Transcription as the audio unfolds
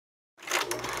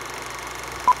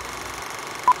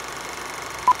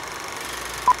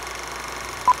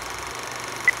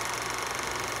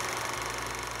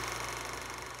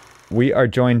We are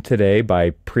joined today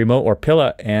by Primo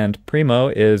Orpilla, and Primo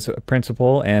is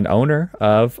principal and owner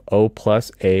of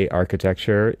O+A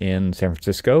Architecture in San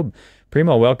Francisco.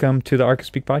 Primo, welcome to the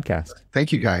Archispeak podcast.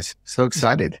 Thank you, guys. So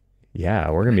excited. Yeah,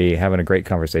 we're going to be having a great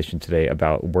conversation today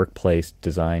about workplace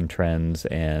design trends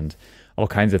and all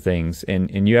kinds of things.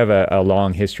 And you have a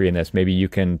long history in this. Maybe you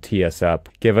can tee us up.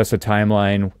 Give us a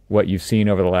timeline, what you've seen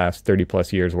over the last 30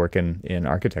 plus years working in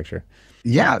architecture.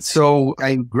 Yeah. So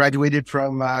I graduated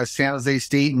from San Jose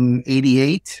State in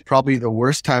 88, probably the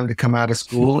worst time to come out of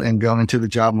school and go into the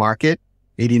job market.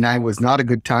 89 was not a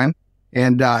good time.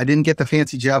 And I didn't get the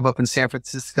fancy job up in San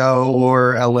Francisco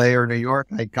or LA or New York.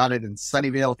 I got it in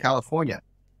Sunnyvale, California,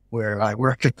 where I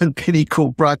worked on pretty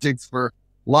cool projects for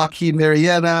Lockheed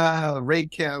Marietta,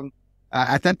 Raychem.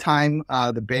 At that time,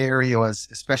 the Bay Area was,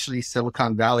 especially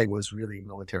Silicon Valley, was really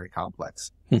military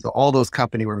complex. So all those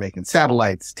companies were making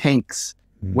satellites, tanks,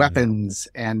 weapons,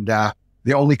 and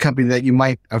the only company that you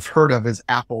might have heard of is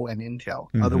Apple and Intel.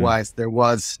 Otherwise, there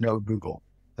was no Google.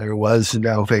 There was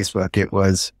no Facebook. It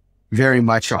was very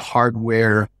much a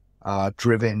hardware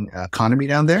driven economy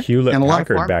down there. Hewlett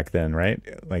Packard back then, right?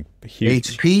 Like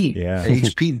HP. Yeah.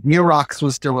 HP. Xerox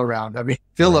was still around. I mean,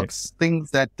 Philips,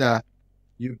 things that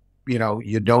you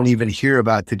don't even hear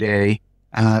about today.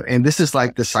 And this is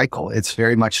like the cycle. It's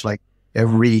very much like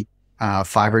every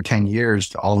 5 or 10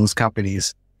 years, all those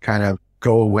companies kind of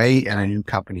go away and a new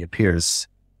company appears.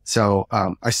 So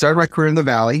I started my career in the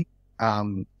Valley,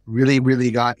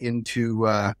 really got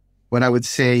into what I would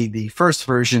say the first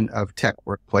version of tech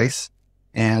workplace,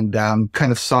 and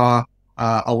kind of saw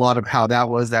a lot of how that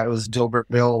was. That was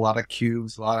Dilbertville, a lot of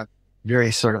cubes, a lot of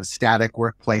very sort of static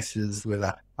workplaces with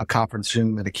a conference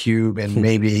room and a cube, and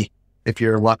maybe if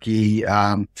you're lucky,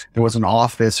 there was an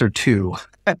office or two,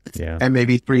 and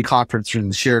maybe 3 conference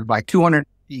rooms shared by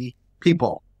 250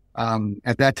 people.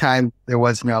 At that time, there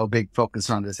was no big focus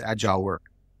on this agile work.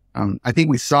 I think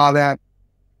we saw that.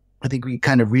 I think we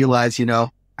kind of realized,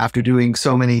 after doing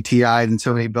so many TIs and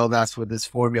so many build outs with this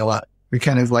formula, we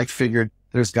kind of like figured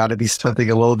there's got to be something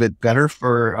a little bit better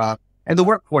for, and the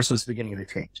workforce was beginning to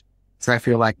change. So I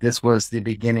feel like this was the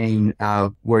beginning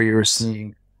of where you were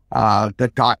seeing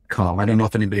the .com. I don't know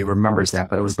if anybody remembers that,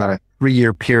 but it was about a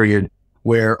 3-year period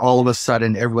where all of a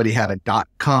sudden everybody had a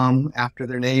 .com after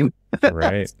their name.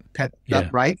 Right.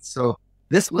 Right. So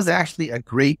this was actually a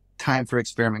great time for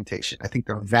experimentation. I think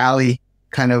the Valley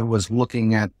kind of was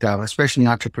looking at, especially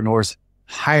entrepreneurs,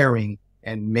 hiring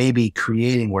and maybe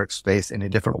creating workspace in a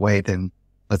different way than,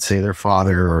 let's say, their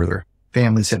father or their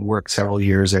families had worked several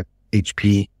years at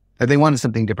HP. And they wanted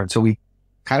something different. So we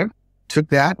kind of took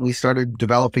that and we started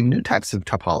developing new types of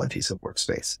topologies of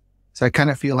workspace. So I kind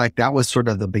of feel like that was sort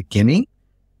of the beginning,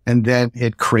 and then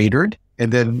it cratered.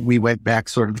 And then we went back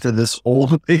sort of to this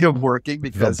old way of working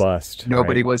because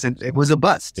nobody wasn't, it was a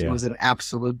bust. Yeah. It was an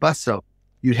absolute bust. So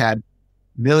you had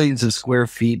millions of square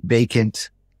feet vacant,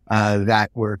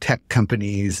 that were tech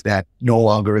companies that no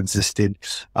longer existed.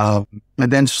 And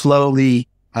then slowly,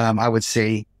 I would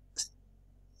say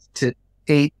to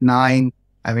 8, 9,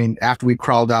 I mean, after we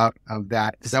crawled out of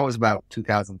that, because that was about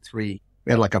 2003,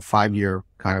 we had like a 5-year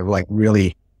kind of like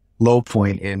really low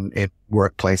point in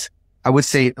workplace. I would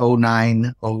say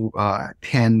 09,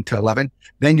 10 to 11.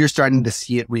 Then you're starting to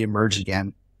see it reemerge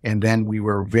again. And then we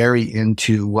were very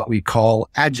into what we call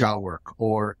agile work,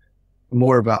 or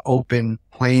more of an open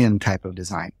plan type of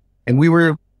design. And we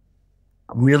were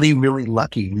really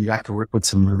lucky. We got to work with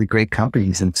some really great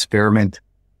companies and experiment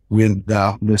with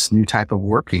this new type of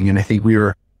working. And I think we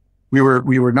were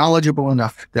knowledgeable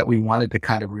enough that we wanted to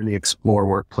kind of really explore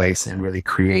workplace and really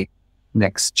create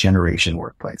next generation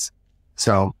workplace.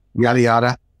 So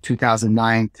yada,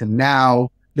 2009 to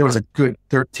now, there was a good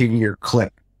 13-year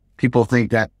clip. People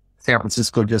think that San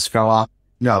Francisco just fell off.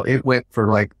 No, it went for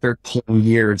like 13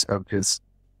 years of just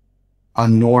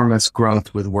enormous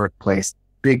growth with workplace,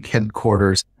 big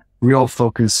headquarters, real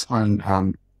focus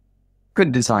on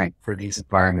good design for these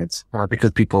environments,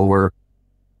 because people were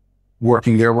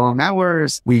working their long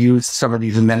hours. We used some of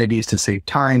these amenities to save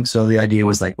time. So the idea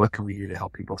was like, what can we do to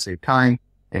help people save time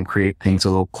and create things a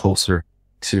little closer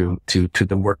to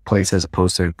the workplace, as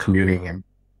opposed to commuting and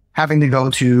having to go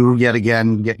to, yet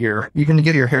again, get your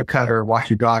hair cut or wash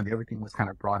your dog. Everything was kind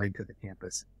of brought into the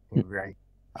campus. It was very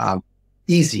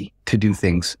easy to do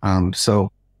things.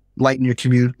 So lighten your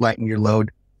commute, lighten your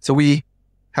load. So we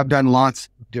have done lots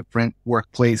of different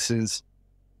workplaces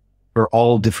for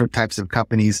all different types of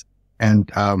companies, and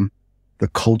the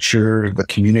culture, the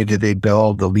community they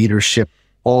build, the leadership,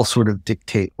 all sort of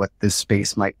dictate what this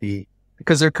space might be,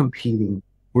 because they're competing.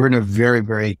 We're in a very,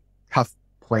 very tough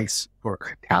place for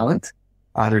talent.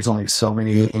 There's only so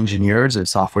many engineers and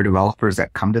software developers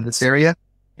that come to this area,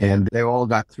 and they all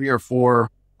got 3 or 4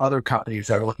 other companies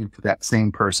that are looking for that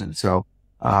same person. So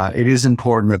it is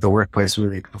important that the workplace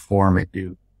really perform and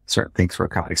do certain things for a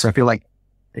company. So I feel like,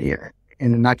 in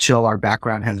a nutshell, our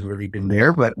background has really been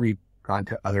there, but we've gone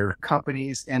to other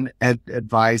companies and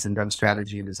advised and done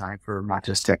strategy and design for not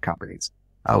just tech companies.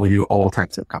 We do all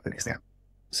types of companies now.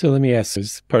 So let me ask,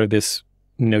 as part of this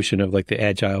notion of like the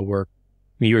agile work,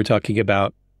 you were talking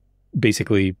about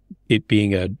basically it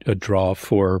being a draw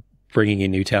for bringing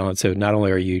in new talent. So not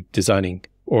only are you designing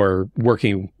or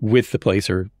working with the place,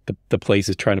 or the place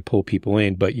is trying to pull people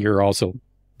in, but you're also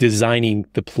designing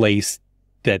the place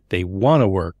that they want to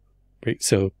work, right?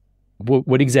 So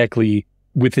what exactly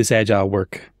with this agile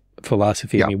work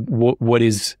philosophy, I mean, what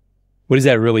does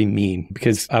that really mean?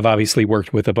 Because I've obviously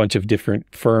worked with a bunch of different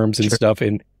firms and stuff,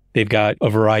 and they've got a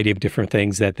variety of different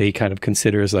things that they kind of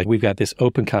consider as like, we've got this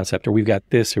open concept, or we've got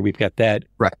this, or we've got that.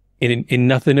 Right. And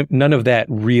none of that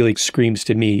really screams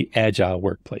to me agile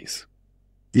workplace.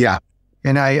 Yeah.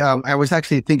 And I was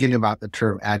actually thinking about the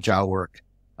term agile work.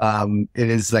 It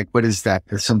is like, what is that?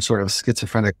 There's some sort of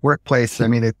schizophrenic workplace. I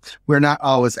mean, we're not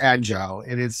always agile.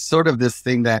 It is sort of this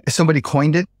thing that somebody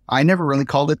coined it. I never really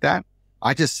called it that.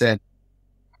 I just said,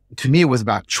 to me, it was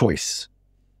about choice.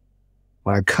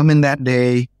 When I come in that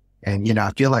day and, I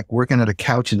feel like working at a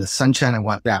couch in the sunshine, I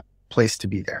want that place to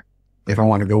be there. If I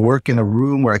want to go work in a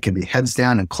room where I can be heads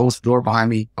down and close the door behind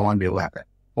me, I want to be able to have that.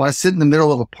 I want to sit in the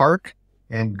middle of a park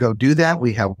and go do that.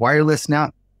 We have wireless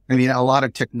now. I mean, a lot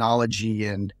of technology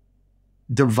and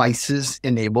devices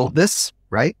enable this,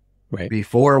 right? Right.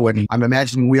 Before, when I'm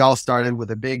imagining we all started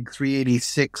with a big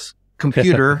 386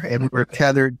 computer and we were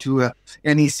tethered to a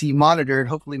NEC monitor, and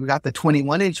hopefully we got the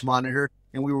 21-inch monitor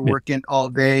and we were working all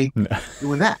day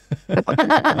doing that.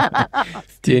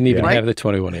 Didn't even have the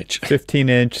 21-inch.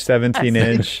 15-inch,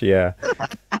 17-inch, yeah.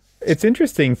 It's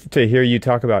interesting to hear you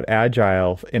talk about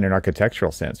agile in an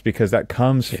architectural sense, because that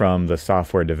comes from the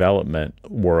software development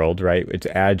world, right? It's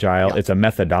agile. It's a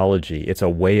methodology. It's a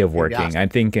way of working. I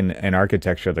think in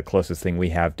architecture, the closest thing we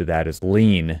have to that is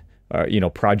lean,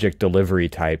 project delivery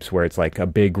types, where it's like a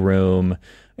big room,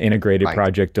 integrated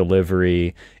project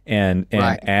delivery, and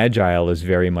agile is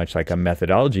very much like a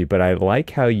methodology. But I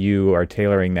like how you are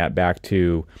tailoring that back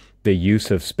to the use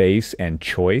of space and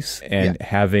choice, and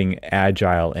having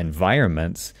agile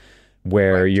environments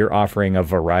where you're offering a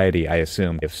variety, I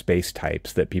assume, of space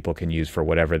types that people can use for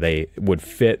whatever they would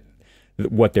fit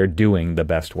what they're doing the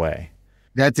best way.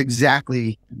 That's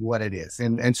exactly what it is.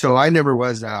 And so I never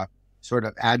was a sort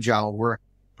of agile work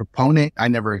proponent. I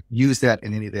never used that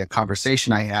in any of the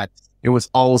conversation I had. It was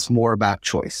always more about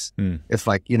choice. It's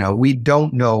like, we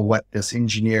don't know what this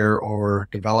engineer or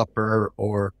developer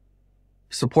or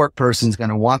support person is going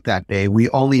to want that day. We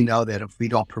only know that if we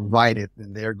don't provide it,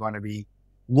 then they're going to be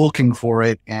looking for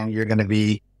it, and you're going to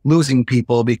be losing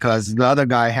people because the other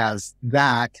guy has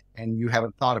that and you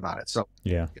haven't thought about it. So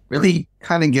it really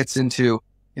kind of gets into,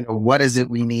 what is it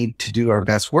we need to do our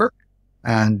best work?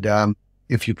 And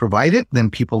if you provide it, then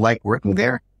people like working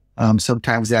there.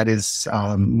 Sometimes that is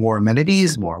more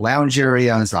amenities, more lounge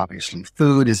areas. Obviously,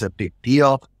 food is a big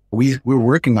deal. We're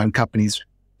working on companies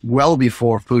well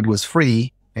before food was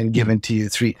free and given to you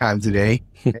 3 times a day.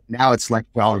 Now it's like,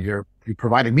 well, you're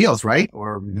providing meals, right?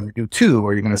 Or you're going to do 2,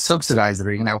 or you're going to subsidize it,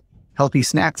 or you're going to have healthy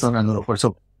snacks on another floor.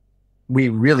 So we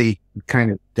really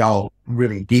kind of delve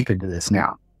really deep into this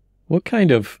now. What kind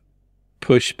of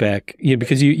pushback,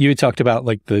 because you had talked about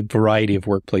like the variety of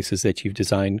workplaces that you've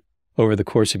designed over the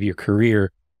course of your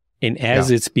career. And as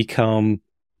it's become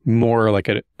more like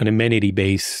an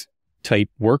amenity-based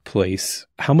type workplace,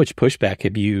 how much pushback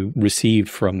have you received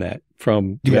from that,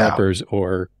 from developers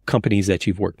or companies that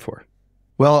you've worked for?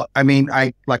 Well, I mean,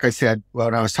 like I said,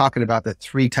 when I was talking about the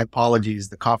 3 typologies,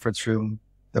 the conference room,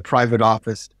 the private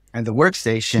office, and the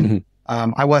workstation,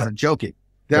 I wasn't joking.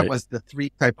 That was the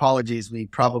 3 typologies we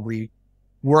probably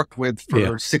worked with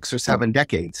for 6 or 7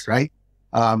 decades, right?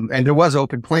 And there was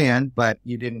open plan, but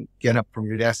you didn't get up from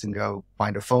your desk and go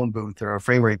find a phone booth or a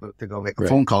frame rate booth to go make a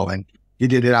phone call in. You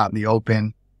did it out in the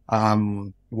open,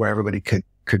 where everybody could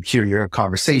hear your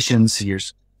conversations.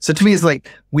 So to me, it's like,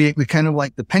 we kind of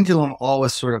like the pendulum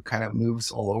always sort of kind of moves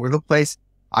all over the place.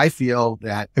 I feel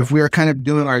that if we are kind of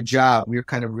doing our job, we're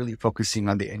kind of really focusing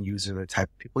on the end user, the type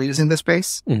of people using the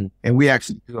space. And we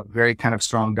actually do a very kind of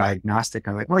strong diagnostic.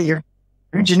 I'm like, well, your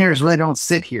engineers really don't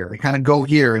sit here. They kind of go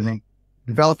here, and then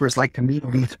developers like to meet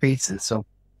in these spaces. So,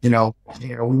 we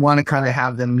want to kind of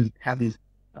have them have these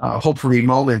hopefully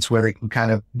moments where they can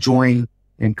kind of join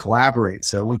and collaborate.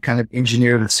 So we kind of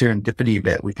engineer the serendipity a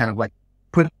bit. We kind of like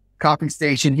put coffee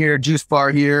station here, juice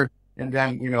bar here, and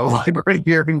then, library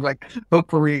hearings, like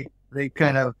hopefully they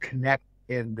kind of connect.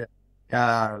 And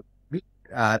I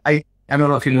don't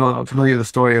know if I'm familiar with the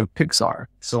story of Pixar.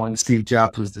 So when Steve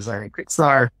Jobs was designing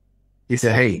Pixar, he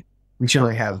said, "Hey, we should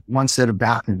only have one set of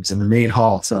bathrooms in the main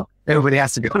hall. So everybody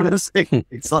has to go to this thing."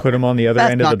 Put them on the other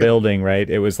end of the building, right?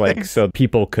 It was like so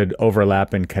people could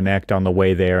overlap and connect on the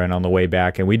way there and on the way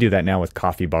back. And we do that now with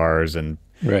coffee bars and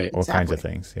all kinds of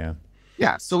things. Yeah.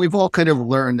 Yeah. So we've all kind of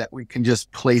learned that we can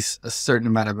just place a certain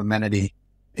amount of amenity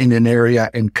in an area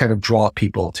and kind of draw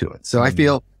people to it. So I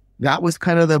feel that was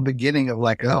kind of the beginning of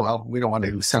like, oh, well, we don't want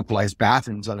to do centralized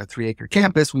bathrooms on a 3-acre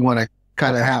campus. We want to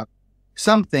kind of have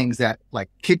some things that like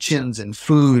kitchens and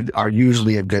food are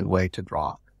usually a good way to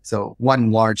draw. So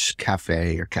one large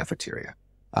cafe or cafeteria,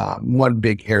 one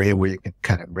big area where you can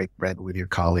kind of break bread with your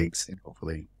colleagues and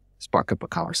hopefully spark up a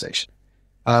conversation.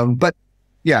 But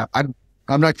yeah, I'm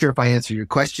not sure if I answered your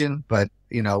question, but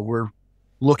we're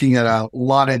looking at a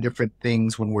lot of different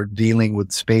things when we're dealing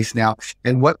with space now.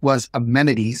 And what was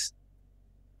amenities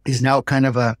is now kind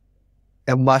of a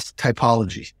must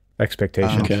typology.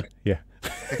 Expectations. Yeah.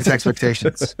 It's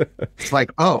expectations. It's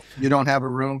like, oh, you don't have a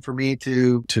room for me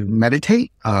to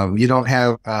meditate. You don't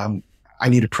have, I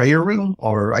need a prayer room,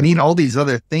 or I need all these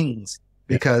other things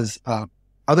because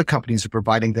other companies are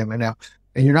providing them. And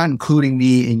you're not including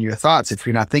me in your thoughts if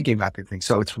you're not thinking about the things.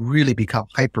 So it's really become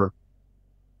hyper.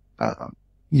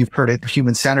 You've heard it.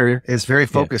 Human centered is very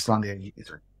focused on the end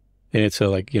user. And it's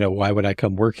like, why would I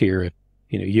come work here if,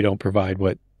 you don't provide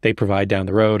what they provide down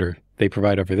the road or they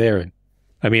provide over there? And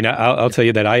I mean, I'll tell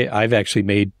you that I've actually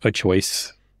made a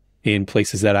choice in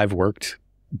places that I've worked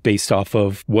based off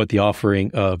of what the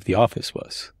offering of the office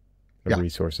was. The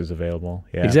resources available.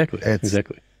 Yeah, exactly.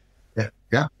 Exactly.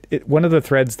 Yeah. One of the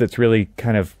threads that's really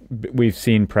kind of we've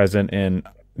seen present in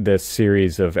this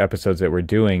series of episodes that we're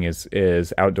doing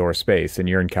is outdoor space. And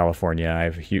you're in California.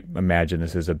 I imagine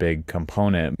this is a big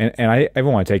component. And I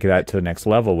want to take that to the next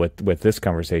level with this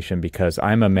conversation, because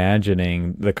I'm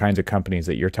imagining the kinds of companies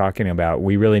that you're talking about.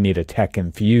 We really need a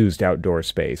tech-infused outdoor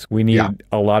space. We need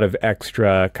a lot of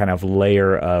extra kind of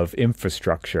layer of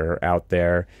infrastructure out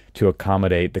there to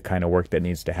accommodate the kind of work that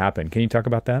needs to happen. Can you talk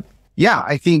about that? Yeah,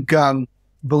 I think,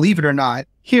 believe it or not,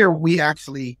 here we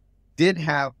actually did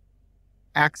have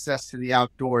access to the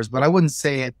outdoors, but I wouldn't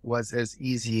say it was as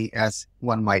easy as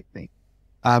one might think.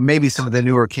 Maybe some of the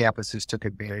newer campuses took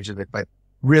advantage of it, but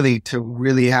really to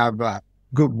have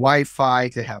good Wi-Fi,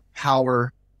 to have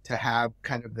power, to have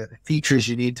kind of the features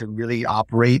you need to really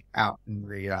operate out in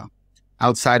the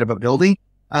outside of a building,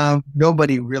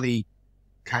 nobody really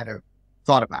kind of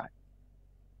thought about it.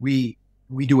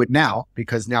 We do it now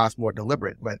because now it's more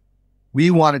deliberate, but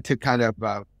we wanted to kind of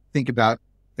think about,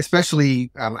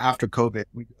 especially after COVID,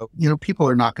 people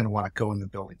are not going to want to go in the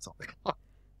buildings all day.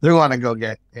 They want to go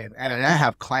and I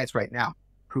have clients right now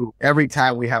who every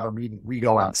time we have a meeting, we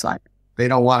go outside. They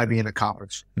don't want to be in a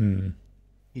conference.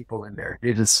 People in there,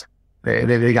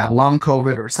 they got long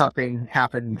COVID or something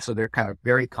happened. So they're kind of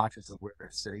very conscious of where they're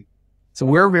sitting. So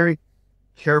we're very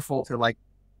careful to like,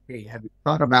 hey, have you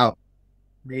thought about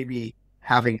maybe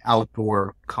having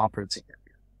outdoor conferencing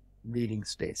area, meeting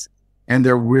spaces? And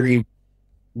they're really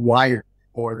wired,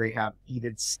 or they have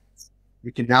heated seats.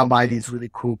 You can now buy these really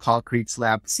cool concrete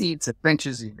slab seats and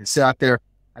benches, and you can sit out there.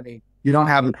 I mean, you don't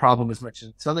have the problem as much as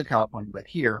in Southern California, but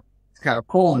here it's kind of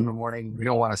cold in the morning. We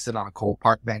don't want to sit on a cold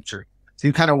park bench, so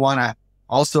you kind of want to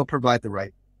also provide the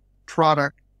right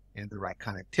product and the right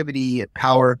connectivity and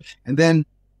power. And then,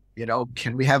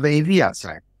 can we have AV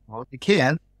outside? Well, you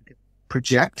can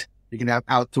project. You can have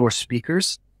outdoor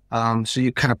speakers. So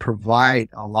you kind of provide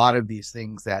a lot of these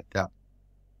things that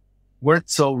weren't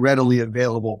so readily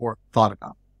available or thought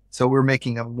about. So we're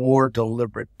making a more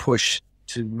deliberate push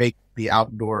to make the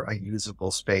outdoor a usable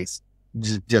space,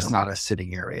 just not a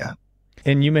sitting area.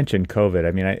 And you mentioned COVID.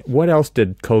 I mean, what else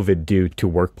did COVID do to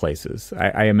workplaces?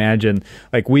 I imagine,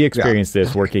 like, we experienced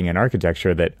this working in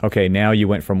architecture that, okay, now you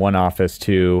went from one office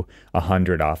to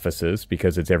 100 offices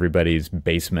because it's everybody's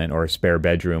basement or spare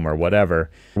bedroom or whatever.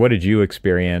 What did you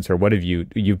experience, or what have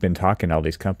you've been talking to all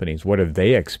these companies, what have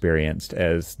they experienced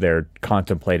as they're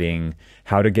contemplating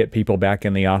how to get people back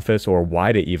in the office, or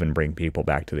why to even bring people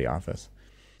back to the office?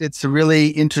 It's really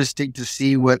interesting to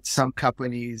see what some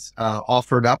companies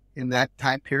offered up in that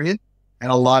time period.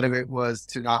 And a lot of it was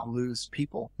to not lose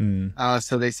people.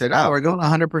 So they said, oh, we're going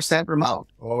 100% remote,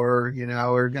 or,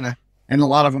 we're going to, and a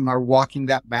lot of them are walking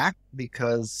that back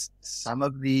because some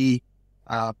of the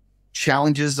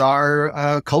challenges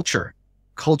are culture.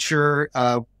 Culture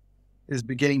is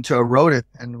beginning to erode it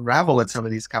and unravel at some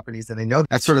of these companies. And they know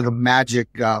that's sort of the magic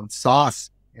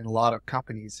sauce in a lot of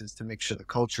companies, is to make sure the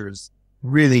culture is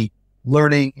really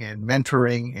learning and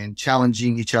mentoring and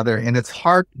challenging each other. And it's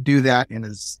hard to do that. And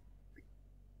it's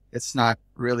not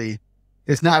really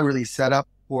set up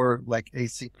for like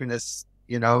asynchronous,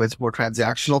 it's more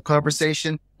transactional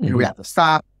conversation. Mm-hmm. We have to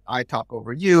stop. I talk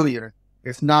over you.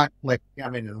 It's not like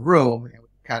I'm in the room and we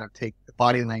kind of take the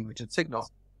body language and signals.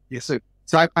 Yeah, so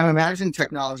I'm imagining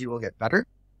technology will get better,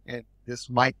 and this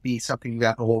might be something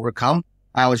that will overcome.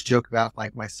 I always joke about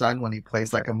like my son when he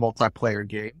plays like a multiplayer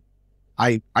game.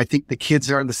 I think the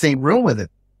kids are in the same room with it,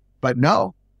 but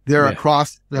no, they're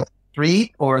across the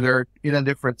street or they're in a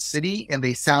different city and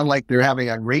they sound like they're having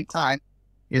a great time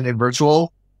in a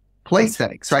virtual play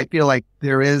setting. So I feel like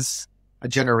there is a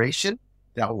generation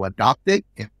that will adopt it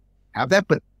and have that,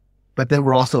 but then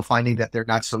we're also finding that they're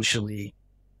not socially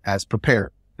as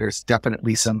prepared. There's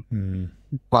definitely some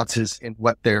nuances in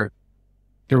what they're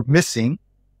missing.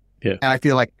 Yeah. And I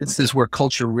feel like this is where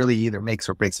culture really either makes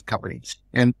or breaks a company.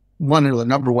 And one of the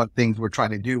number one things we're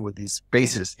trying to do with these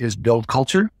spaces is build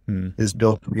culture, is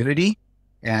build community.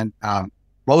 And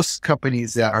most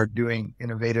companies that are doing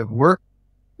innovative work,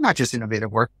 not just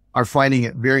innovative work, are finding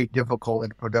it very difficult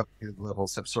and productive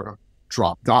levels have sort of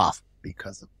dropped off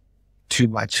because of too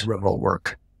much remote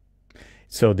work.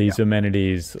 So these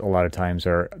amenities a lot of times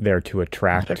are there to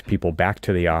attract people back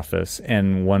to the office.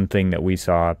 And one thing that we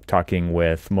saw talking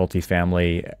with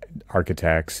multifamily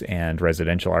architects and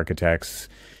residential architects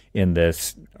in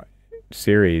this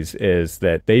series is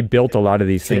that they built a lot of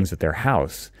these things at their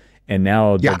house. And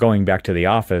now they're going back to the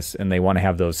office and they want to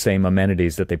have those same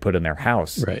amenities that they put in their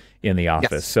house in the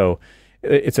office. Yes. So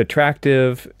it's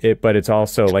attractive, but it's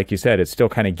also, like you said, it's still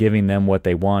kind of giving them what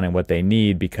they want and what they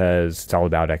need because it's all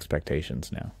about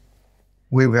expectations now.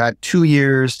 We've had 2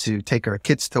 years to take our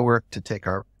kids to work, to take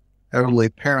our elderly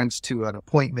parents to an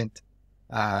appointment,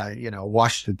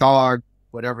 wash the dog,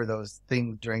 whatever those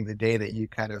things during the day that you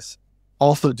kind of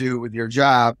also do with your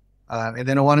job. And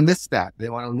they don't want to miss that. They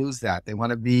want to lose that. They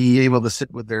want to be able to sit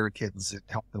with their kids and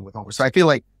help them with homework. So I feel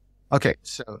like, okay,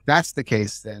 so if that's the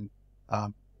case, then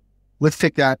let's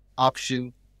take that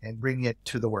option and bring it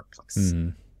to the workplace.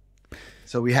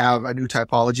 So we have a new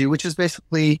typology, which is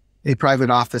basically a private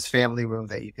office family room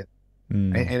that you can,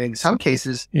 and in some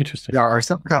cases, there are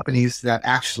some companies that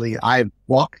actually I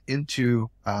walk into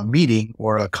a meeting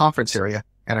or a conference area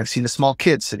and I've seen a small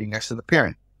kid sitting next to the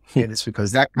parent. And it's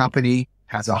because that company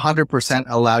has 100%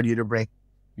 allowed you to bring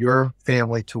your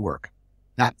family to work.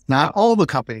 Not all the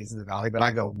companies in the Valley, but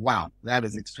I go, wow, that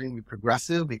is extremely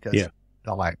progressive because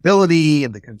the liability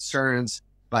and the concerns.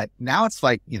 But now it's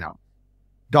like,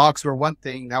 dogs were one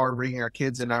thing. Now we're bringing our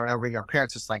kids and now we're bringing our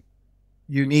parents. It's like,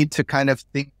 you need to kind of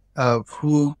think of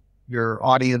who your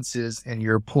audience is and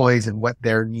your employees and what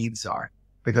their needs are,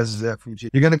 because you're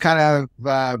going to kind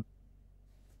of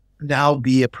now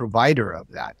be a provider of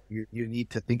that. You need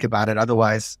to think about it.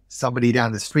 Otherwise, somebody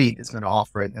down the street is going to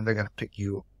offer it and they're going to pick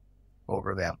you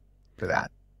over them for that.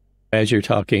 As you're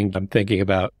talking, I'm thinking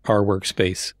about our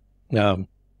workspace.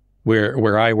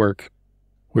 Where I work,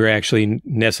 we're actually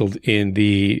nestled in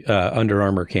the Under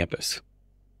Armour campus.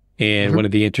 And one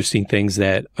of the interesting things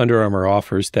that Under Armour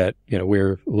offers that,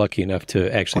 we're lucky enough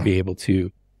to actually be able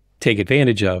to take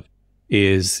advantage of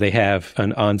is they have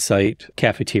an on-site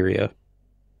cafeteria,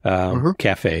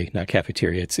 cafe, not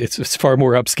cafeteria. It's far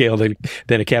more upscale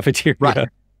than a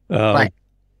cafeteria.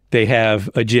 They have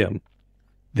a gym.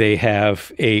 They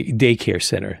have a daycare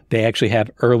center. They actually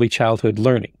have early childhood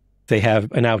learning. They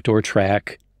have an outdoor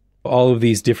track, all of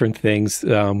these different things.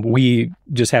 We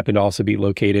just happen to also be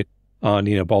located on,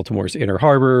 Baltimore's Inner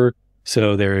Harbor.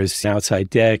 So there's an outside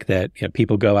deck that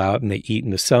people go out and they eat in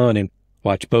the sun and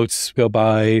watch boats go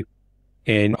by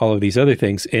and all of these other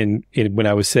things. And when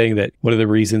I was saying that one of the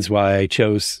reasons why I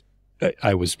chose,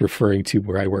 I was referring to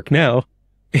where I work now.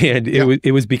 And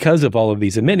it was because of all of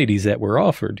these amenities that were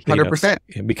offered.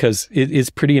 100%. Because it's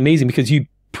pretty amazing because you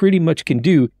pretty much can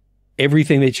do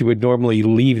everything that you would normally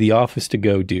leave the office to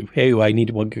go do. Hey, I need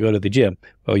to go to the gym.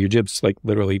 Well, your gym's like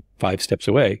literally 5 steps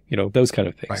away, those kind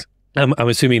of things. Right. I'm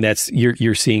assuming that's,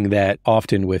 you're seeing that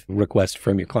often with requests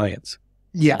from your clients.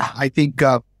 Yeah, I think,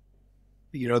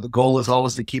 the goal is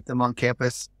always to keep them on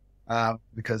campus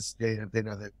because they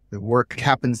know that the work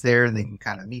happens there and they can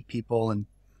kind of meet people and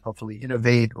hopefully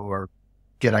innovate or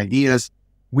get ideas.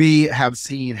 We have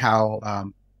seen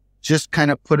how just kind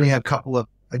of putting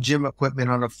a gym equipment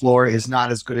on the floor is not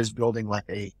as good as building like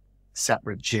a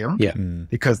separate gym. Yeah.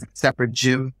 Because the separate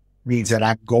gym means that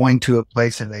I'm going to a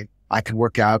place and I can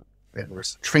work out and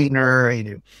there's a trainer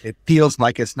and it feels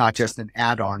like it's not just an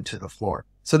add-on to the floor.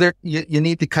 So you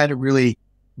need to kind of really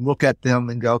look at them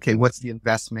and go, okay, what's the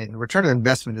investment? And the return on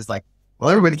investment is like, well,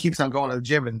 everybody keeps on going to the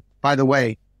gym. And by the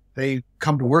way, they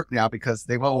come to work now because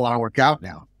they want to work out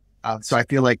now. So I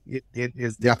feel like it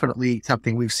is definitely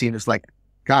something we've seen is like,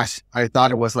 gosh, I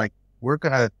thought it was like, we're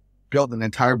going to build an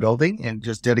entire building and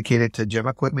just dedicate it to gym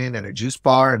equipment and a juice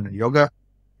bar and yoga.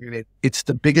 It's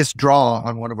the biggest draw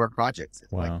on one of our projects.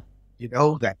 It's like,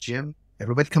 that gym,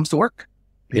 everybody comes to work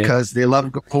because they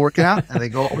love working out and they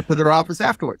go over to their office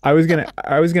afterwards. I was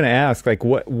gonna ask, like,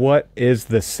 what is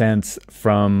the sense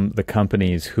from the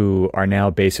companies who are now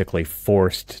basically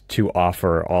forced to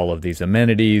offer all of these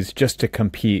amenities just to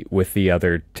compete with the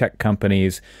other tech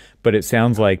companies? But it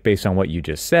sounds like, based on what you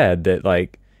just said, that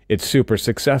like it's super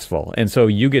successful. And so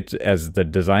you get to, as the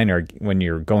designer, when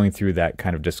you're going through that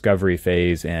kind of discovery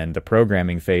phase and the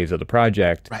programming phase of the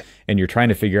project, and you're trying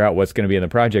to figure out what's going to be in the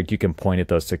project, you can point at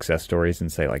those success stories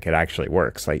and say, like, it actually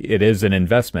works. Like, it is an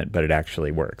investment, but it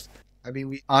actually works. I mean,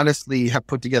 we honestly have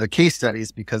put together case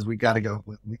studies because we got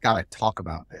to talk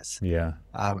about this. Yeah.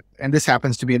 And this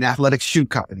happens to be an athletic shoe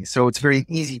company. So it's very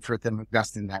easy for them to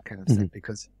invest in that kind of stuff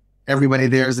because everybody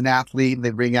there is an athlete and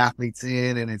they bring athletes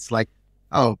in and it's like,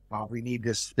 oh, well, we need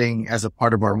this thing as a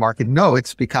part of our market. No,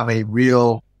 it's become a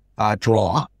real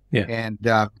draw. Yeah.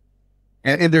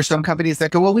 And there's some companies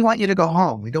that go, well, we want you to go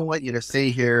home. We don't want you to stay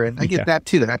here. And I get that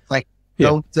too. That's like,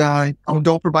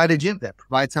 don't provide a gym then,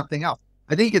 provide something else.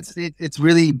 I think it's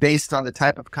really based on the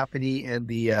type of company and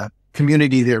the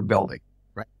community they're building.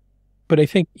 Right. But I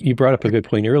think you brought up a good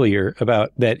point earlier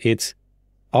about that it's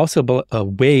also a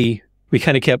way we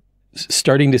kind of kept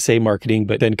starting to say marketing,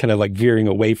 but then kind of like veering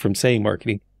away from saying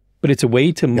marketing. But it's a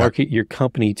way to market your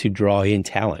company to draw in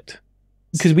talent.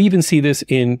 Because we even see this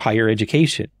in higher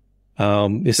education,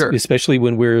 especially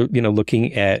when we're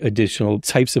looking at additional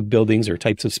types of buildings or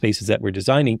types of spaces that we're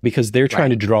designing, because they're trying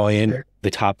to draw in the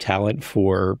top talent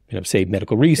for say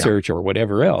medical research or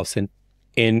whatever else. And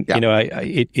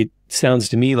it sounds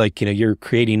to me like you're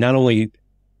creating not only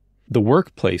the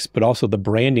workplace but also the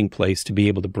branding place to be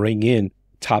able to bring in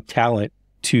top talent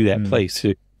to that place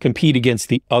to compete against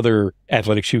the other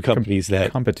athletic shoe companies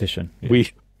that competition. And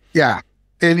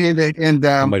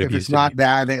if it's not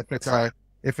that,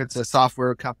 if it's a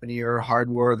software company or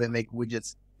hardware that make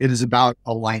widgets, it is about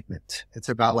alignment. It's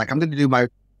about like, I'm going to do my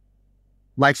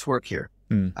life's work here.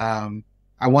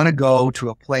 I want to go to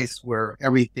a place where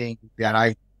everything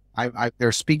that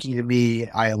they're speaking to me,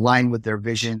 I align with their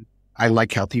vision. I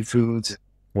like healthy foods.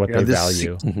 What they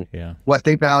value. What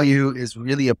they value is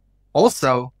really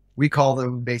also, we call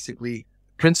them basically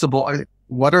principle.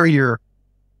 What are your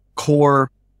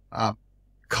core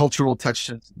cultural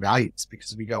touchstones and values?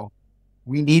 Because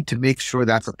we need to make sure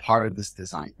that's a part of this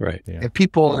design. Right. Yeah. If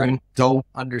people don't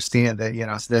understand that,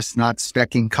 that's not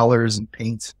specking colors and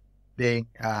paints, being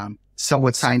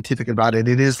somewhat scientific about it.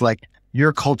 It is like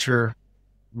your culture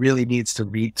really needs to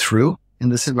read through in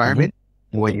this environment,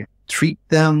 the way you treat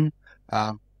them,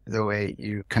 the way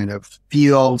you kind of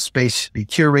feel space should be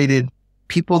curated.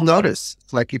 People notice.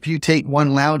 Like if you take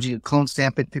one lounge, you clone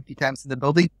stamp it 50 times in the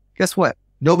building, guess what?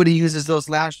 Nobody uses those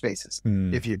lounge spaces.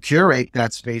 If you curate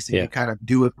that space and you kind of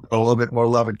do it with a little bit more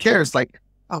love and care, it's like,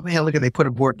 oh man, look at, they put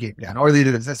a board game down or they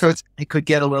do this. So it could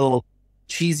get a little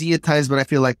cheesy at times, but I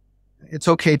feel like it's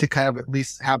okay to kind of at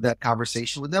least have that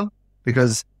conversation with them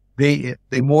because they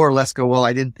more or less go, well,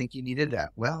 I didn't think you needed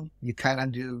that. Well, you kind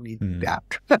of do need that.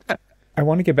 I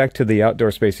want to get back to the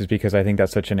outdoor spaces because I think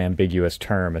that's such an ambiguous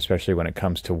term, especially when it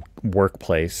comes to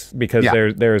workplace, because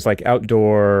there's like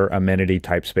outdoor amenity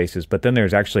type spaces, but then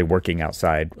there's actually working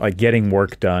outside, like getting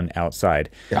work done outside.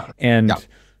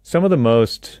 Some of the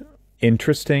most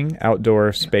interesting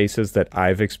outdoor spaces that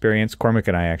I've experienced, Cormac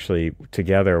and I actually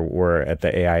together were at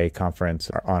the AIA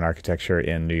conference on architecture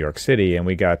in New York City, and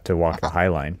we got to walk the High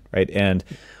Line, right? And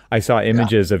I saw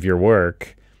images of your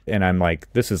work, and I'm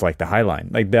like, this is like the High Line,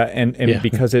 like that. And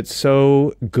because it's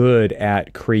so good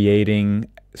at creating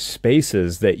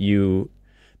spaces that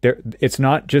it's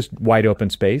not just wide open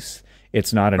space.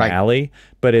 It's not an alley,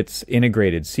 but it's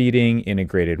integrated seating,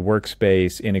 integrated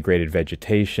workspace, integrated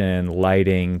vegetation,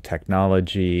 lighting,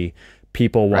 technology,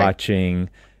 people watching.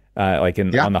 Like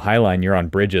on the High Line, you're on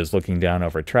bridges looking down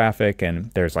over traffic,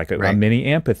 and there's like a mini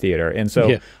amphitheater. And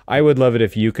so I would love it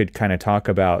if you could kind of talk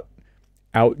about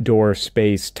outdoor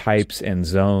space types and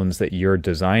zones that you're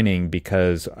designing,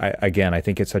 because I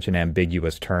think it's such an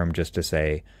ambiguous term just to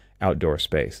say outdoor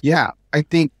space. Yeah, I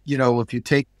think, if you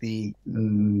take the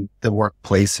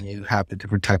workplace and you have the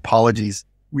different typologies,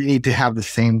 we need to have the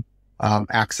same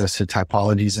access to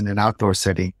typologies in an outdoor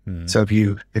setting. So if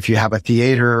you have a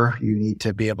theater, you need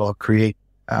to be able to create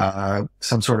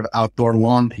some sort of outdoor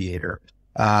lawn theater.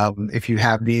 If you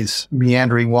have these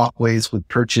meandering walkways with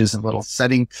perches and little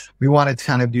setting, we want to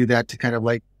kind of do that to kind of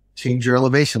like change your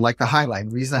elevation, like the Highline.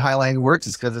 The reason the Highline works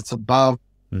is because it's above,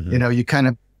 you kind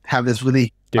of have this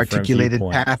really Different articulated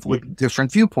viewpoint. path with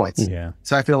different viewpoints. Yeah.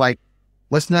 So I feel like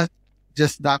let's not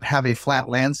have a flat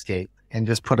landscape and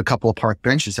just put a couple of park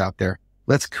benches out there.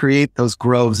 Let's create those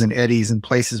groves and eddies and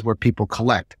places where people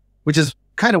collect, which is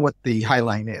kind of what the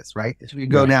Highline is, right? If you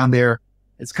go down there,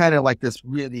 it's kind of like this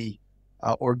really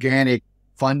organic,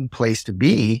 fun place to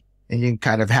be. And you can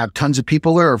kind of have tons of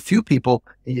people there or a few people,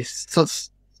 and you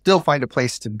still find a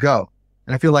place to go.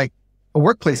 And I feel like a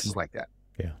workplace is like that.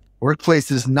 Yeah.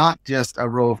 Workplace is not just a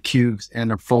row of cubes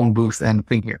and a phone booth and a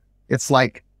thing here. It's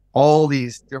like all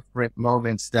these different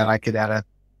moments that I could at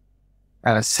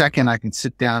a second, I can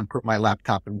sit down, put my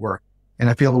laptop and work. And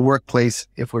I feel the workplace,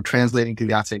 if we're translating to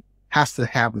the outside, has to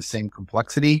have the same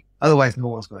complexity. Otherwise, no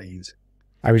one's going to use it.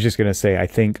 I was just going to say, I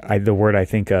think the word I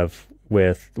think of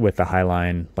with the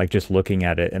Highline, like just looking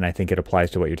at it, and I think it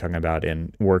applies to what you're talking about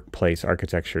in workplace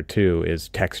architecture too, is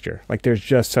texture. Like there's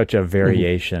just such a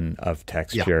variation of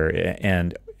texture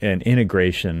and an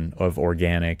integration of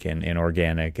organic and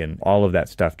inorganic, and all of that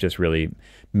stuff just really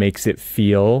makes it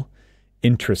feel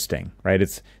interesting, right?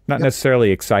 It's not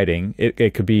necessarily exciting.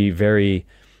 It could be very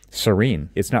serene.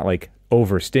 It's not like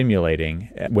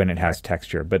overstimulating when it has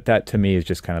texture, but that to me is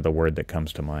just kind of the word that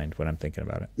comes to mind when I'm thinking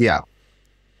about it. Yeah.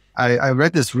 I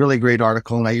read this really great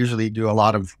article, and I usually do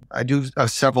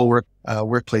several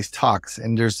workplace talks,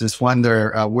 and there's this one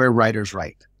there, Where Writers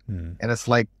Write. And it's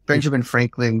like Benjamin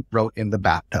Franklin wrote in the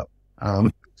bathtub.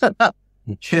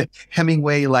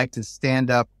 Hemingway liked to stand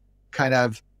up kind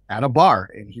of at a bar,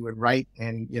 and he would write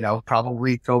and,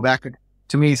 probably throw back.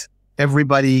 To me,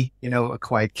 everybody, a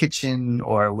quiet kitchen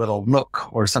or a little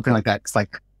nook or something like that. It's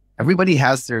like everybody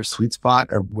has their sweet spot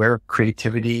or where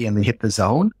creativity and they hit the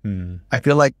zone. I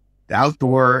feel like the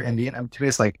outdoor and to me,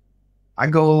 it's like I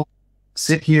go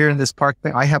sit here in this park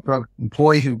thing. I have an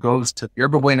employee who goes to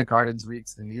Yerba Buena Gardens,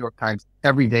 reads the New York Times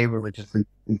every day religiously,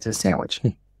 eats a sandwich.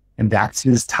 And that's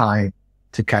his time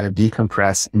to kind of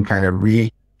decompress and kind of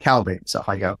recalibrate himself.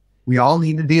 I go, we all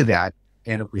need to do that.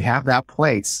 And if we have that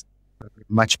place, we're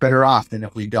much better off than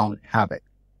if we don't have it.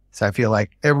 So I feel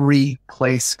like every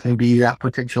place can be that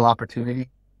potential opportunity.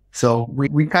 So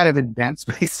we kind of invent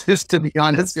spaces, to be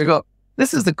honest. You go,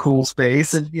 this is a cool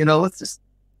space, and, let's just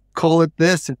call it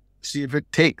this and see if it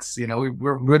takes.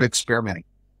 We're good experimenting.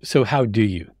 So how do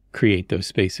you create those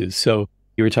spaces? So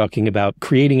you were talking about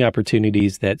creating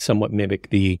opportunities that somewhat mimic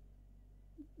the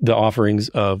offerings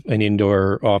of an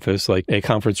indoor office, like a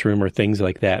conference room or things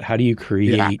like that. How do you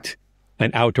create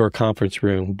an outdoor conference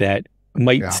room that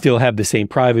might still have the same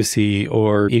privacy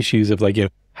or issues of like,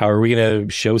 how are we going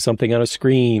to show something on a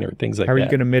screen or things like that? How are you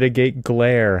going to mitigate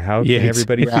glare? How can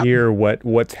everybody hear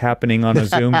what's happening on a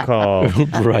Zoom call?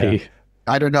 Right. Yeah.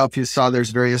 I don't know if you saw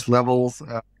there's various levels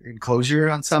enclosure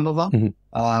on some of them.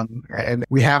 And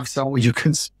we have some where you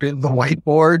can spin the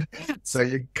whiteboard. So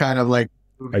you kind of like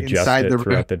adjust inside it the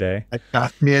throughout the day.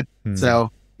 Adjust it.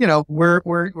 So,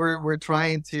 we're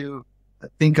trying to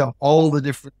think of all the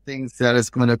different things that is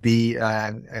going to be,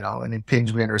 an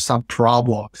impingement or some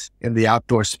problems in the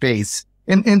outdoor space.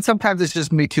 And sometimes it's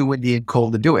just me too windy and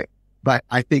cold to do it. But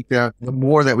I think the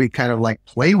more that we kind of like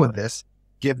play with this,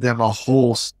 give them a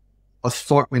whole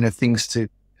assortment of things to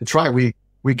try, we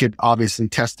could obviously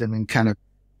test them and kind of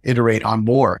iterate on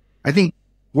more. I think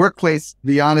workplace, to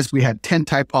be honest, we had 10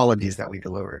 typologies that we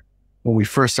delivered when we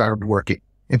first started working.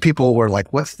 And people were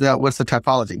like, what's the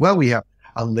typology? Well, we have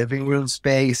a living room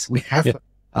space. We have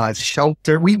a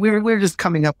shelter. We're just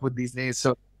coming up with these names.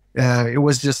 So it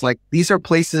was just like, these are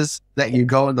places that you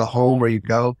go in the home where you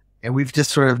go. And we've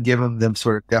just sort of given them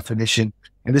sort of definition.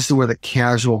 And this is where the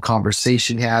casual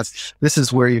conversation has. This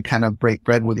is where you kind of break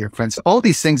bread with your friends. All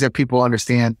these things that people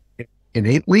understand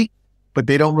innately, but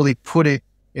they don't really put it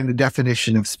in the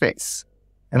definition of space.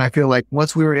 And I feel like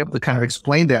once we were able to kind of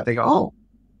explain that, they go, oh,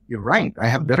 you're right. I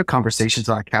have better conversations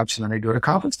on a couch than I do at a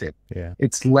conference table. Yeah.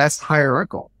 It's less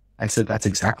hierarchical. I said, that's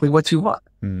exactly what you want.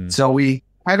 So we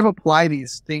kind of apply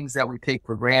these things that we take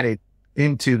for granted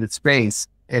into the space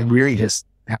and really just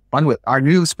have fun with. Our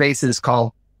new space is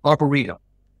called Arboretum.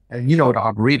 And you know what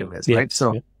Arboretum is, right?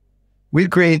 So we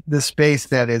create this space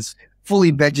that is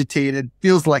fully vegetated,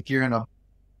 feels like you're in a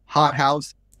hot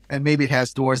house, and maybe it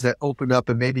has doors that open up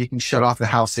and maybe you can shut off the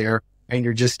house air and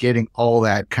you're just getting all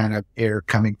that kind of air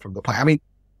coming from the plant. I mean,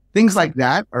 things like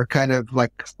that are kind of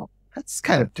like, oh, that's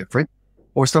kind of different.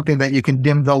 Or something that you can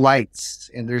dim the lights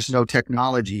and there's no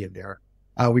technology in there.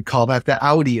 We call that the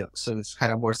audio. So it's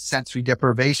kind of more sensory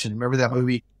deprivation. Remember that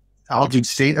movie, Altered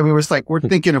State? I mean, we're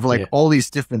thinking of like all these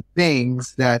different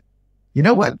things that, you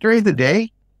know what, during the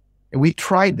day, and we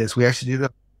tried this. We actually did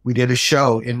we did a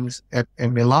show in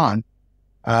Milan,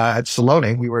 at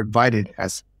Salone. We were invited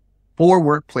as 4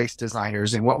 workplace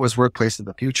designers in what was Workplace of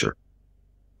the Future.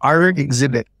 Our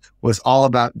exhibit was all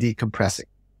about decompressing,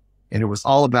 and it was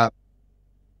all about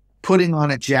putting on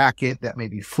a jacket that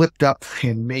maybe flipped up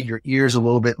and made your ears a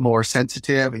little bit more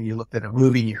sensitive. And you looked at a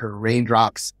movie and you heard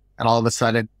raindrops, and all of a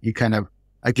sudden you kind of,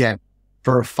 again,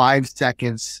 for 5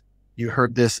 seconds, you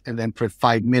heard this. And then for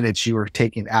 5 minutes, you were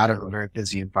taken out of a very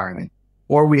busy environment.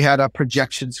 Or we had a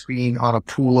projection screen on a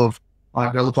pool of,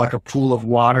 it looked like a pool of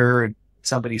water and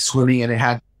somebody swimming, and it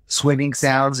had swimming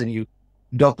sounds, and you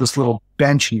built this little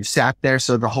bench and you sat there.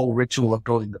 So the whole ritual of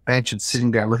building the bench and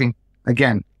sitting there looking,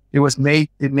 again, it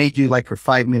made you, like, for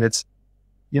 5 minutes,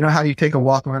 you know how you take a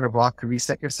walk around a block to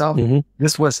reset yourself? Mm-hmm.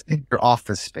 This was in your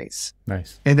office space.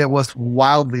 Nice. And it was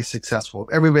wildly successful.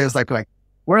 Everybody was like,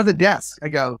 where are the desks? I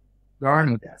go, there are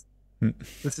no desks.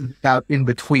 This is about in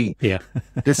between. Yeah.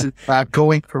 This is about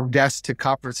going from desk to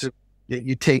conference.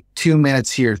 You take 2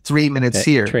 minutes here, 3 minutes That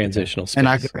here. transitional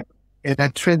space. And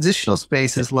that transitional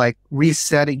space is like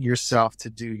resetting yourself to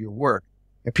do your work.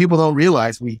 And people don't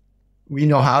realize we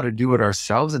know how to do it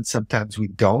ourselves, and sometimes we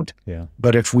don't. Yeah.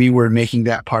 But if we were making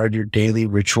that part of your daily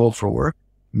ritual for work,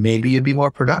 maybe you'd be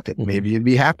more productive. Mm-hmm. Maybe you'd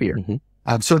be happier.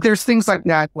 Mm-hmm. So there's things like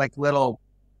that, like little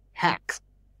hacks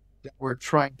that we're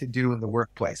trying to do in the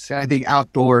workplace. And I think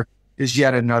outdoor is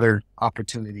yet another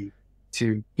opportunity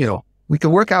to, we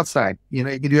can work outside. You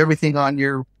can do everything on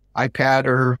your iPad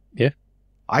or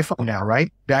iPhone now,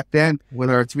 right? Back then with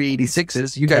our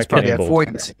 386s, you guys probably had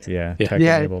 486. Yeah. You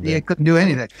couldn't do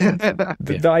anything.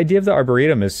 The idea of the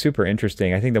Arboretum is super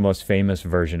interesting. I think the most famous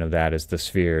version of that is the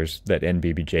spheres that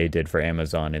NBBJ did for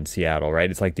Amazon in Seattle, right?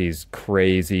 It's like these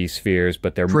crazy spheres,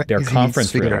 but they're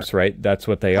conference rooms, right? That's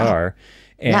what they are.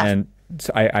 And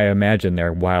so I imagine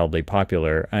they're wildly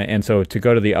popular. And so to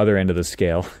go to the other end of the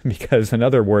scale, because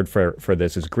another word for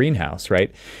this is greenhouse,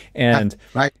 right? And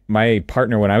my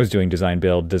partner, when I was doing design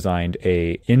build, designed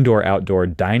a indoor-outdoor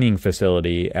dining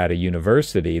facility at a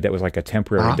university that was like a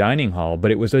temporary dining hall, but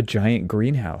it was a giant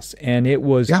greenhouse. And it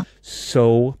was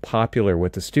so popular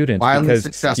with the students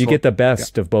because you get the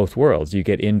best of both worlds. You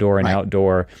get indoor and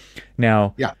outdoor.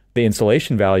 Now, the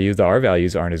insulation value, the R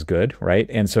values aren't as good, right?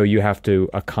 And so you have to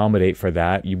accommodate for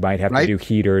that. You might have to do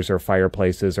heaters or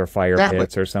fireplaces or fire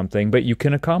pits or something, but you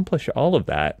can accomplish all of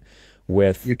that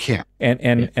with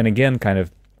and again, kind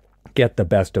of get the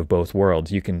best of both worlds.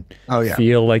 You can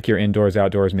feel like you're indoors,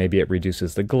 outdoors. Maybe it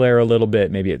reduces the glare a little bit.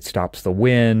 Maybe it stops the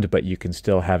wind, but you can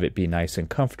still have it be nice and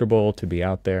comfortable to be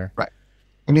out there. Right.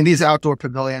 I mean, these outdoor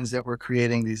pavilions that we're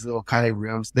creating, these little kind of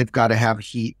rooms, they've got to have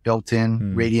heat built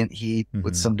in, radiant heat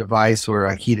with some device or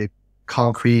a heated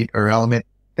concrete or element.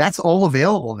 That's all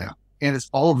available now. And it's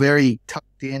all very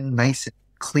tucked in, nice and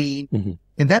clean.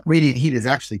 And that radiant heat is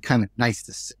actually kind of nice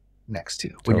to sit next to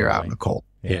when you're out in the cold.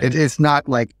 It's not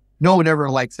like, no one ever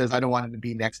says, I don't want it to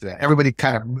be next to that. Everybody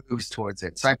kind of moves towards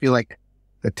it. So I feel like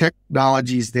the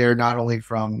technology is there not only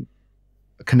from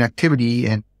connectivity,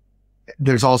 and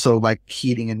there's also like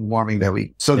heating and warming that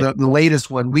the latest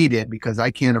one we did, because I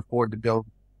can't afford to build,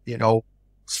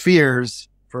 spheres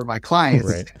for my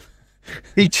clients.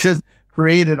 He just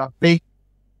created a fake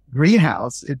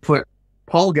greenhouse and put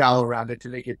polygal around it to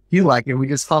make it feel like it. We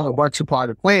just hung a bunch of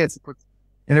potted plants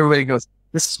and everybody goes,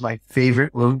 this is my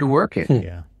favorite room to work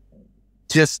in.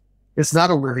 It's not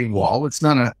a living wall. It's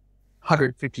not a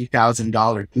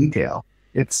 $150,000 detail.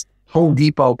 It's Home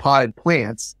Depot potted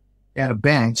plants and a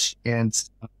bench and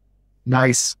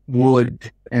nice wood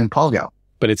and polygal.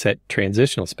 But it's that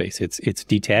transitional space. It's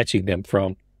detaching them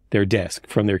from their desk,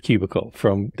 from their cubicle,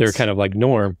 from their kind of like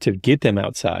norm to get them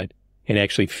outside and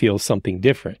actually feel something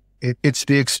different. It's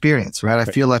the experience, right? I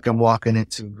feel like I'm walking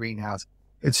into a greenhouse.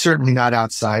 It's certainly not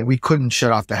outside. We couldn't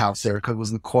shut off the house there because it was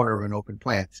in the corner of an open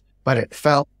plant, but it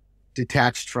felt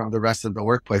detached from the rest of the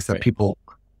workplace that people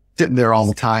sitting there all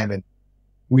the time. And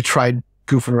we tried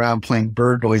goofing around playing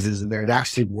bird noises in there. It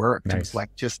actually worked. Nice. It was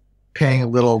like just paying a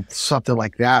little something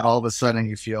like that. All of a sudden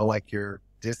you feel like you're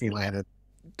Disneyland.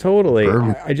 Totally.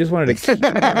 I just wanted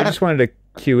to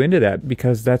cue into that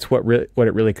because that's what it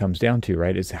really comes down to,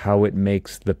 right? Is how it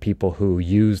makes the people who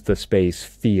use the space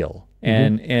feel.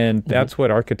 And that's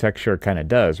what architecture kind of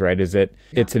does, right?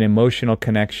 It's an emotional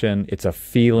connection. It's a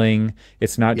feeling.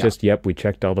 It's not just, we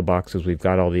checked all the boxes. We've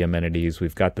got all the amenities.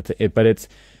 We've got but it's,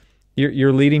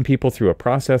 you're leading people through a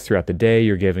process throughout the day.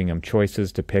 You're giving them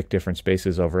choices to pick different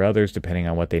spaces over others, depending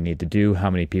on what they need to do, how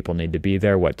many people need to be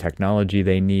there, what technology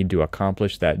they need to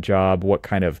accomplish that job, what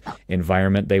kind of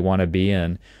environment they want to be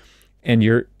in. And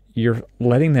you're you're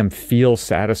letting them feel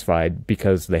satisfied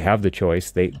because they have the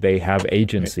choice. They have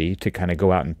agency to kind of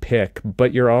go out and pick,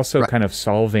 but you're also kind of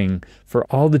solving for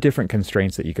all the different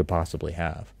constraints that you could possibly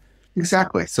have.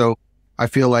 Exactly. So I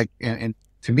feel like, and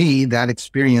to me, that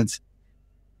experience,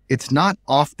 it's not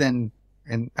often,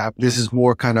 and this is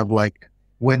more kind of like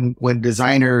when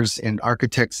designers and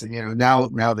architects,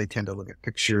 now they tend to look at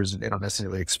pictures and they don't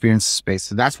necessarily experience space.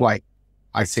 So that's why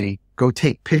I say, go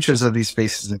take pictures of these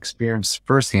spaces and experience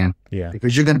firsthand,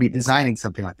 because you're going to be designing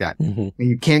something like that. And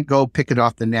you can't go pick it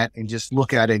off the net and just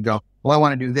look at it and go, well, I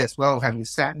want to do this. Well, have you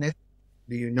sat in it?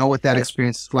 Do you know what that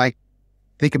experience is like?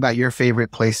 Think about your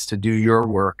favorite place to do your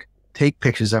work, take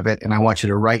pictures of it. And I want you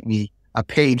to write me a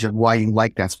page of why you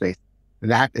like that space.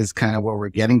 That is kind of what we're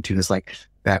getting to, is like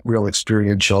that real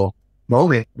experiential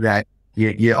moment that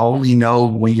you only know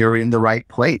when you're in the right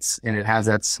place, and it has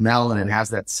that smell and it has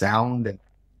that sound and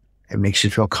it makes you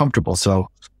feel comfortable. So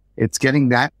it's getting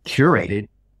that curated,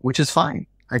 which is fine.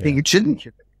 I think it shouldn't.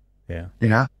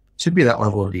 Should be that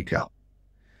level of detail.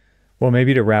 Well,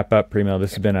 maybe to wrap up, Primo,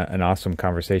 this has been an awesome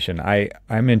conversation.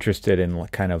 I'm interested in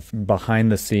kind of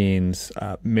behind the scenes,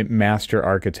 master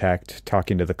architect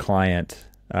talking to the client.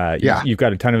 You've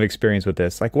got a ton of experience with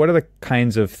this. Like, what are the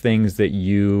kinds of things that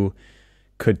you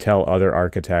could tell other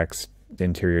architects,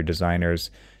 interior designers,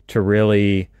 to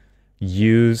really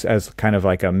use as kind of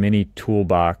like a mini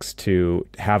toolbox to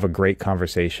have a great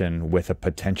conversation with a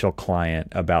potential client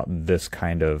about this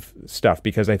kind of stuff?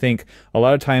 Because I think a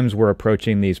lot of times we're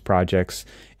approaching these projects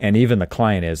and even the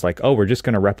client is like, oh, we're just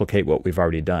going to replicate what we've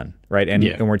already done, right?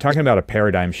 And we're talking about a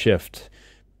paradigm shift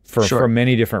for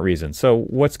many different reasons. So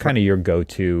what's kind of your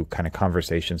go-to kind of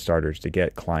conversation starters to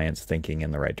get clients thinking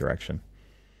in the right direction?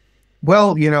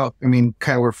 Well, I mean,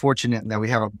 kind of we're fortunate in that we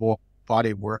have a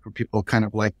body of work where people kind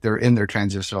of like they're in their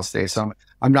transitional state. So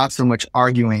I'm not so much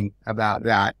arguing about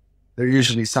that. They're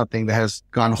usually something that has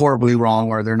gone horribly wrong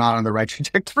or they're not on the right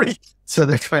trajectory. So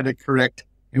they're trying to correct.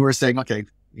 And we're saying, okay,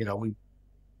 we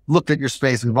looked at your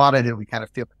space, we bought it, and we kind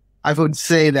of feel. I would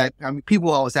say that, I mean,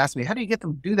 people always ask me, how do you get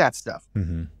them to do that stuff?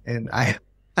 And I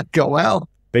go, well,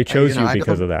 they chose you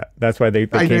because of that. That's why they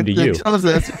came to you.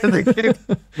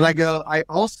 But I go, I'm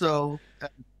also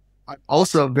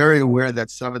very aware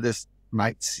that some of this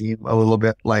might seem a little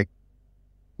bit like,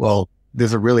 well,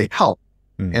 does it really help?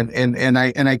 And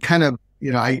I kind of,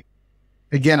 I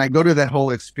go to that whole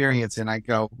experience and I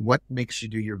go, what makes you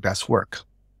do your best work?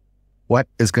 What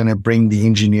is going to bring the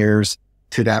engineers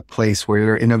to that place where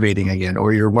you're innovating again,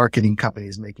 or your marketing company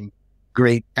is making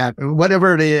great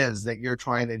whatever it is that you're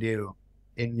trying to do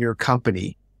in your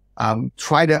company?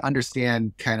 Try to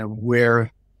understand kind of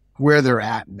where they're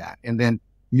at in that. And then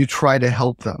you try to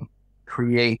help them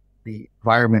create the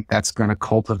environment that's going to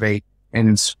cultivate and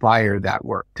inspire that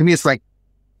work. To me, it's like,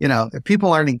 if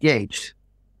people aren't engaged,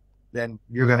 then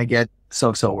you're going to get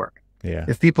so-so work.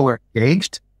 If people are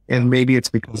engaged, and maybe it's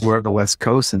because we're on the West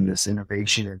Coast and this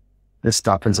innovation and this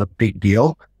stuff is a big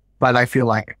deal, but I feel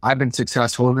like I've been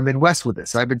successful in the Midwest with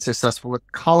this. I've been successful at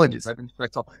colleges. I've been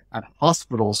successful at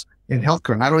hospitals in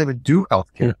healthcare. And I don't even do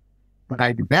healthcare, but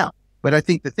I do now. But I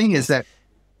think the thing is that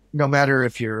no matter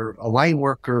if you're a line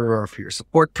worker or if you're a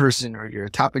support person or you're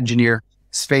a top engineer,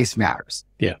 space matters.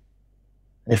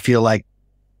 I feel like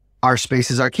our space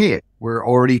is archaic. We're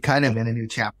already kind of in a new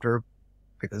chapter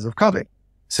because of COVID.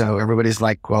 So everybody's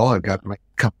like, well, I've got my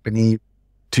company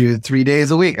 2 to 3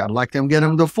 days a week. I'd like them to get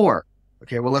them to 4.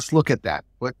 Okay, well, let's look at that.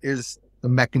 What is the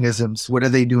mechanisms? What are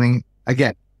they doing?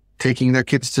 Again, taking their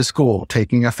kids to school,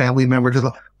 taking a family member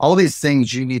to all these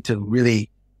things. You need to really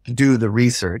do the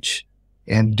research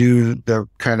and do the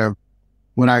kind of,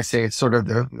 when I say it's sort of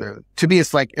to me,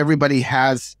 it's like everybody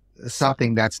has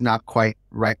something that's not quite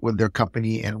right with their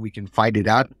company, and we can fight it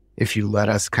out if you let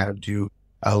us kind of do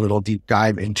a little deep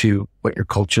dive into what your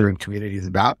culture and community is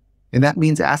about. And that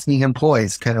means asking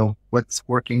employees kind of what's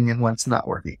working and what's not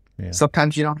working.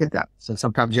 Sometimes you don't get that. So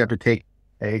sometimes you have to take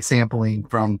a sampling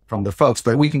from the folks,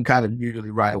 but we can kind of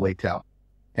usually right away tell.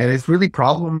 And it's really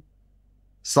problem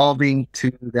solving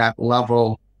to that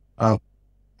level of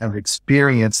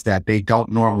experience that they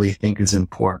don't normally think is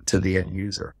important to the end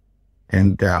user.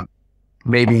 And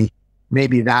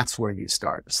maybe that's where you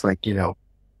start. It's like,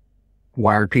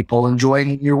 why are people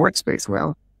enjoying your workspace?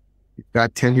 Well, you've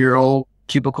got 10-year-old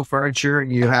cubicle furniture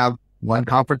and you have one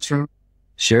conference room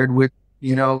shared with,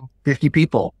 50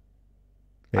 people.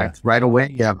 Right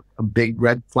away, you have a big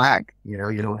red flag. You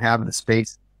don't have the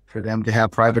space for them to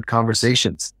have private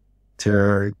conversations,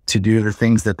 to do the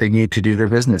things that they need to do their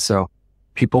business. So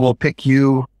people will pick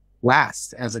you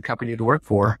last as a company to work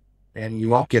for, and you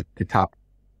won't get the top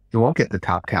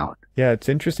talent. Yeah, it's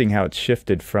interesting how it's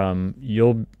shifted from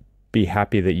you'll be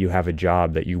happy that you have a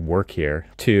job, that you work here,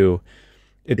 to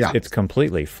it's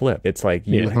completely flipped. It's like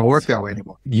it doesn't work that way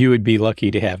anymore. You would be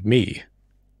lucky to have me.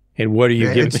 And what are you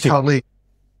giving? It's totally,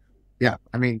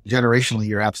 I mean, generationally,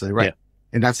 you're absolutely right.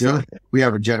 And that's the other thing. We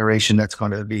have a generation that's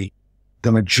going to be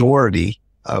the majority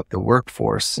of the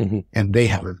workforce, and they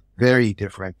have a very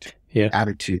different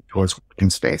attitude towards working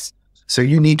space. So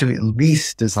you need to at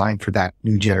least design for that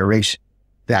new generation,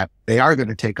 that they are going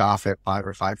to take off at 5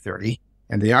 or 5:30,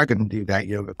 and they are going to do that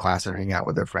yoga class and hang out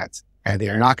with their friends. And they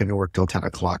are not going to work till 10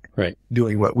 o'clock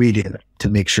doing what we did to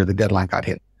make sure the deadline got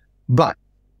hit. But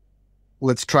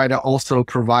let's try to also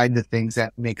provide the things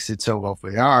that makes it so, well, if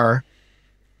we are,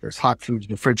 there's hot food in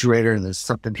the refrigerator and there's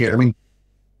something here. I mean,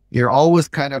 you're always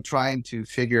kind of trying to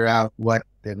figure out what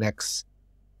the next,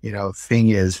 thing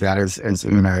is that is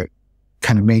going to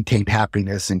kind of maintain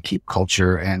happiness and keep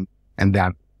culture and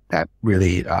that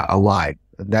really alive.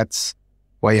 And that's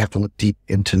why you have to look deep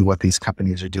into what these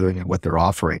companies are doing and what they're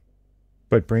offering.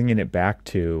 But bringing it back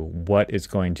to what is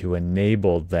going to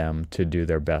enable them to do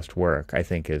their best work, I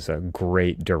think is a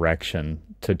great direction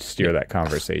to steer that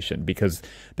conversation, because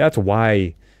that's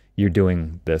why you're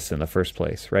doing this in the first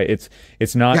place, right?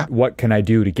 It's not what can I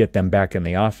do to get them back in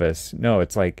the office? No,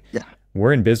 it's like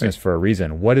we're in business for a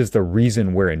reason. What is the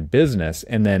reason we're in business?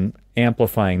 And then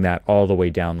amplifying that all the way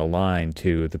down the line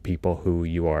to the people who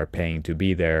you are paying to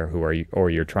be there, or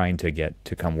you're trying to get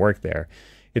to come work there.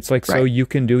 It's like, so you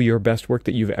can do your best work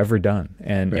that you've ever done.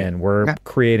 And we're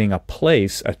creating a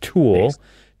place, a tool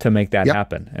to make that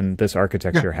happen. And this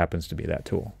architecture happens to be that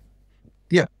tool.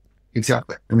 Yeah,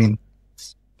 exactly. I mean,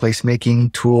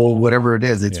 placemaking tool, whatever it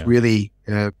is, it's really,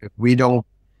 if we don't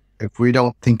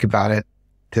think about it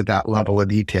to that level of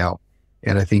detail.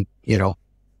 And I think,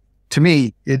 to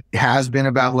me, it has been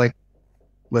about like,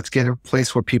 let's get a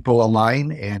place where people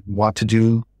align and want to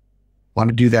do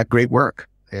that great work.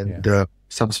 And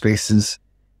some spaces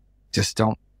just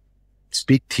don't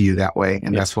speak to you that way.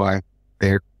 And that's why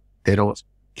they don't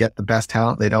get the best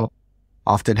talent. They don't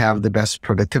often have the best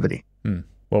productivity.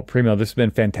 Well, Primo, this has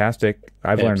been fantastic.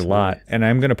 I've learned a lot, and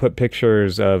I'm going to put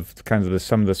pictures of kind of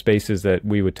some of the spaces that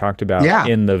we would talked about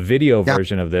in the video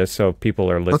version of this. So if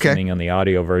people are listening on the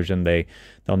audio version,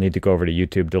 they'll need to go over to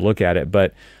YouTube to look at it.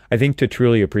 But I think to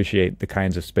truly appreciate the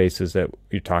kinds of spaces that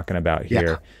you're talking about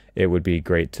here, it would be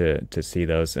great to see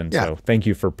those. And so thank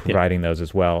you for providing those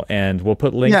as well. And we'll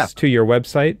put links to your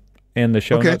website in the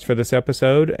show notes for this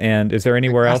episode. And is there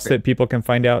anywhere else that people can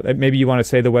find out? Maybe you want to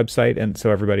say the website and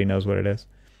so everybody knows what it is.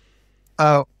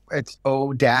 It's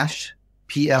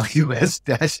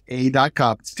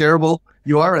O-plus-A.com. It's terrible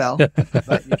URL,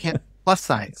 but you can't plus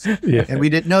signs. And we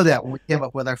didn't know that when we came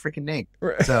up with our freaking name.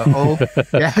 So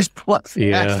O-plus-A.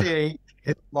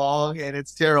 It's long and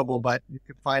it's terrible, but you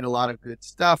can find a lot of good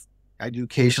stuff. I do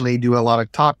occasionally do a lot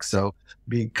of talks, so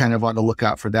be kind of on the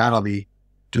lookout for that. I'll be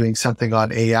doing something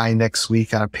on AI next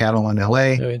week on a panel in LA.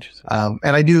 Oh, interesting.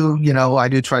 And I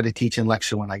do try to teach and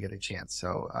lecture when I get a chance.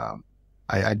 So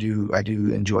I do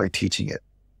enjoy teaching it.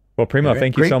 Well, Primo,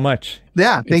 thank you so much.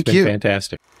 Yeah, thank you.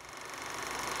 Fantastic.